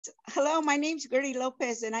Hello, my name's Gertie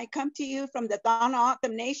Lopez, and I come to you from the Donna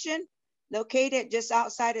Autumn Nation, located just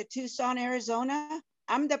outside of Tucson, Arizona.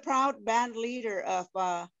 I'm the proud band leader of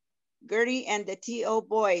Gertie and the T.O.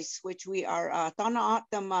 Boys, which we are Donna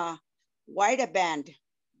Autumn Wida Band.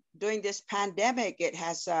 During this pandemic, it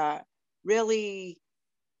has really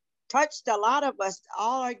touched a lot of us.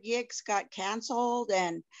 All our gigs got canceled,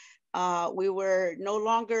 and we were no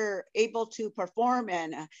longer able to perform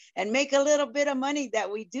and make a little bit of money that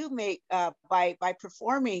we do make by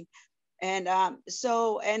performing. And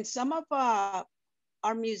and some of our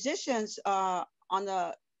musicians on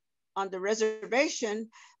the reservation,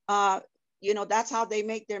 that's how they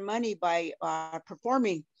make their money by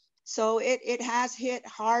performing. So it has hit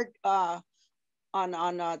hard on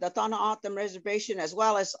the Tohono O'odham Reservation as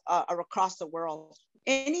well as across the world.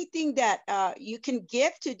 Anything that you can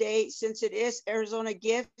give today, since it is Arizona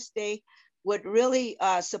Gives Day, would really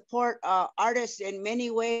support artists in many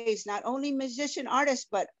ways, not only musician artists,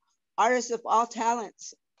 but artists of all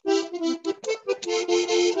talents.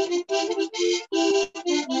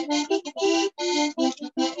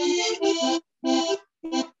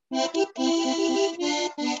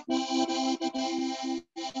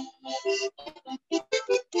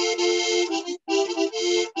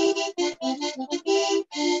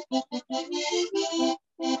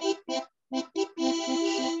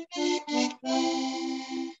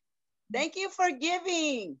 Thank you for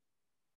giving.